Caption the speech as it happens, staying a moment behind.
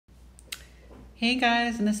Hey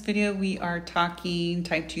guys, in this video we are talking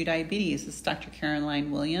type 2 diabetes. This is Dr. Caroline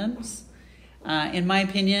Williams. In my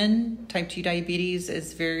opinion, type 2 diabetes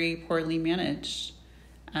is very poorly managed,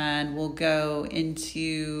 and we'll go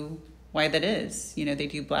into why that is. You know, they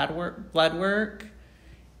do blood work,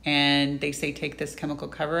 and they say take this chemical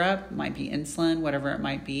cover-up, it might be insulin, whatever it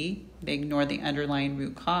might be. They ignore the underlying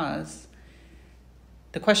root cause.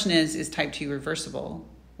 The question is type 2 reversible?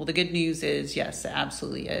 Well, the good news is, yes, it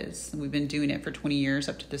absolutely is. We've been doing it for 20 years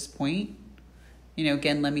up to this point. You know,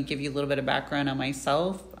 again, let me give you a little bit of background on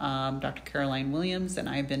myself. Dr. Caroline Williams, and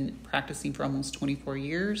I've been practicing for almost 24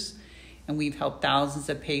 years. And we've helped thousands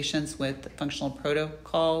of patients with functional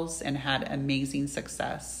protocols and had amazing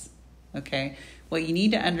success. Okay, what you need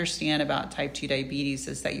to understand about type 2 diabetes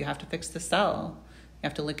is that you have to fix the cell. You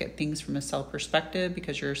have to look at things from a cell perspective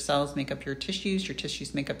because your cells make up your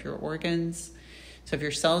tissues make up your organs. So if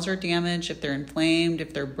your cells are damaged, if they're inflamed,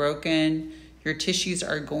 if they're broken, your tissues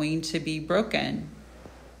are going to be broken.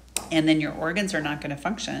 And then your organs are not going to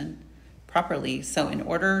function properly. So in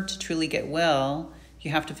order to truly get well,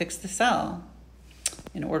 you have to fix the cell.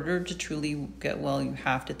 In order to truly get well, you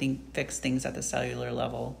have to fix things at the cellular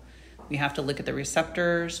level. We have to look at the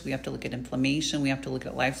receptors. We have to look at inflammation. We have to look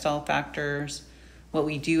at lifestyle factors. What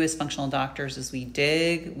we do as functional doctors is we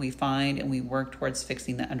dig, we find, and we work towards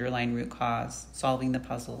fixing the underlying root cause, solving the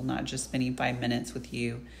puzzle, not just spending 5 minutes with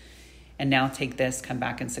you. And now take this, come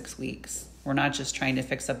back in 6 weeks. We're not just trying to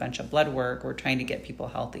fix a bunch of blood work, we're trying to get people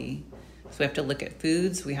healthy. So we have to look at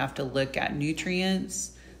foods, we have to look at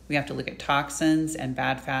nutrients, we have to look at toxins and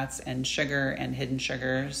bad fats and sugar and hidden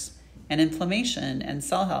sugars and inflammation and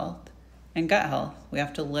cell health and gut health. We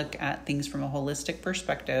have to look at things from a holistic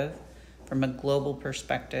perspective, from a global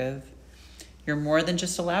perspective. You're more than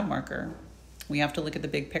just a lab marker. We have to look at the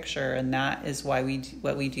big picture, and that is why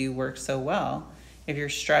what we do works so well. If you're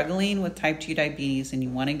struggling with type 2 diabetes and you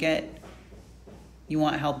want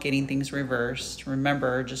help getting things reversed,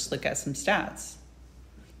 remember, just look at some stats.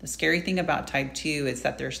 The scary thing about type 2 is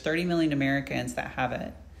that there's 30 million Americans that have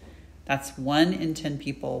it. That's 1 in 10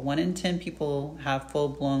 people. 1 in 10 people have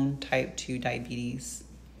full-blown type 2 diabetes.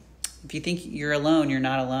 If you think you're alone, you're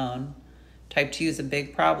not alone. Type 2 is a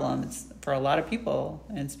big problem. It's for a lot of people,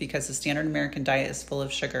 and it's because the standard American diet is full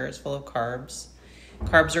of sugar, it's full of carbs.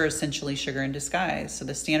 Carbs are essentially sugar in disguise. So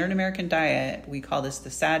the standard American diet, we call this the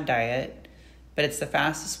SAD diet, but it's the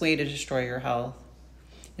fastest way to destroy your health.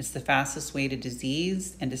 It's the fastest way to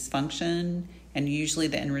disease and dysfunction, and usually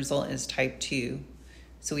the end result is type 2.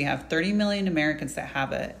 So we have 30 million Americans that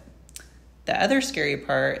have it. The other scary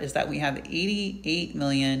part is that we have 88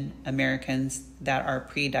 million Americans that are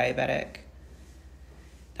pre-diabetic.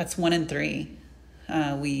 That's 1 in 3.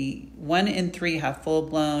 1 in 3 have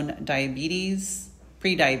full-blown diabetes,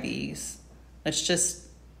 pre-diabetes. Let's just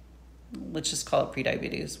call it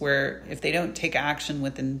pre-diabetes, where if they don't take action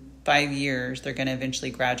within 5 years, they're going to eventually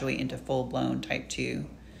graduate into full-blown type 2.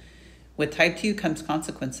 With type 2 comes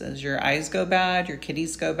consequences. Your eyes go bad, your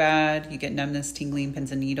kidneys go bad, you get numbness, tingling,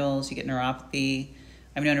 pins and needles, you get neuropathy.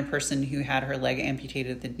 I've known a person who had her leg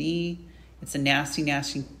amputated at the knee. It's a nasty,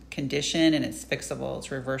 nasty condition, and it's fixable,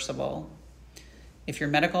 it's reversible. If your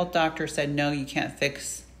medical doctor said, no, you can't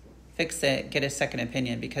fix it, get a second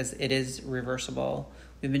opinion because it is reversible.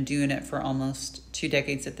 We've been doing it for almost 2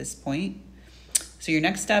 decades at this point. So your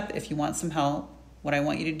next step, if you want some help, what I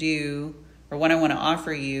want you to do, or what I want to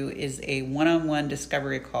offer you, is a one-on-one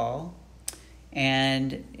discovery call.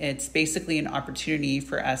 And it's basically an opportunity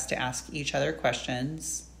for us to ask each other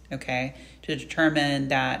questions, okay, to determine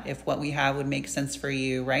that if what we have would make sense for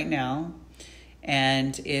you right now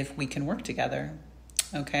and if we can work together,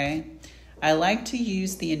 okay? I like to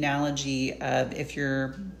use the analogy of if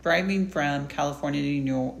you're driving from California to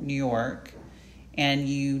New York and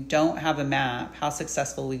you don't have a map, how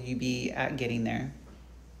successful would you be at getting there?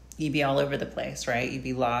 You'd be all over the place, right? You'd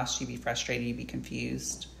be lost, you'd be frustrated, you'd be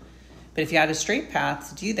confused. But if you had a straight path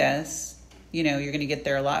to do this, you know, you're going to get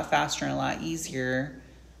there a lot faster and a lot easier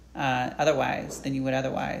than you would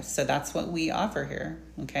otherwise. So that's what we offer here,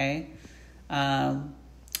 okay? I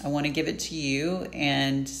want to give it to you,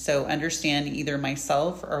 and so understand either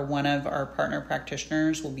myself or one of our partner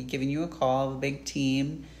practitioners will be giving you a call, a big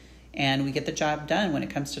team, and we get the job done when it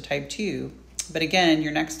comes to type 2. But again,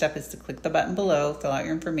 your next step is to click the button below, fill out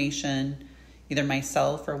your information. Either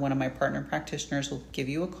myself or one of my partner practitioners will give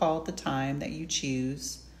you a call at the time that you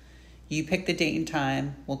choose. You pick the date and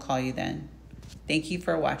time, we'll call you then. Thank you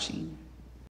for watching.